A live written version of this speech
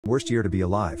Worst year to be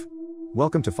alive.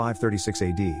 Welcome to 536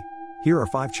 AD. Here are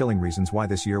 5 chilling reasons why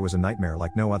this year was a nightmare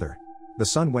like no other. The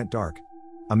sun went dark.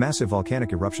 A massive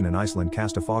volcanic eruption in Iceland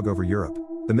cast a fog over Europe,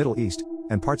 the Middle East,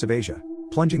 and parts of Asia,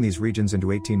 plunging these regions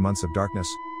into 18 months of darkness.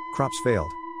 Crops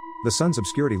failed. The sun's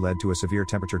obscurity led to a severe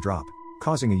temperature drop,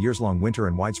 causing a years-long winter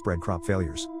and widespread crop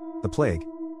failures. The plague.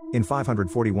 In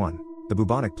 541, the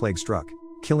bubonic plague struck,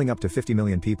 killing up to 50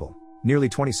 million people, nearly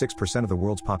 26% of the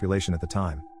world's population at the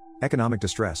time. Economic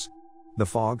distress. The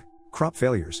fog, crop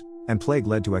failures, and plague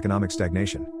led to economic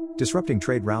stagnation, disrupting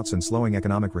trade routes and slowing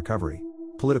economic recovery.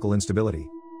 Political instability.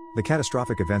 The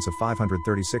catastrophic events of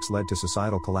 536 led to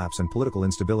societal collapse and political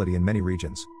instability in many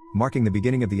regions, marking the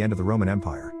beginning of the end of the Roman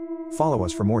Empire. Follow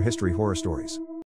us for more history horror stories.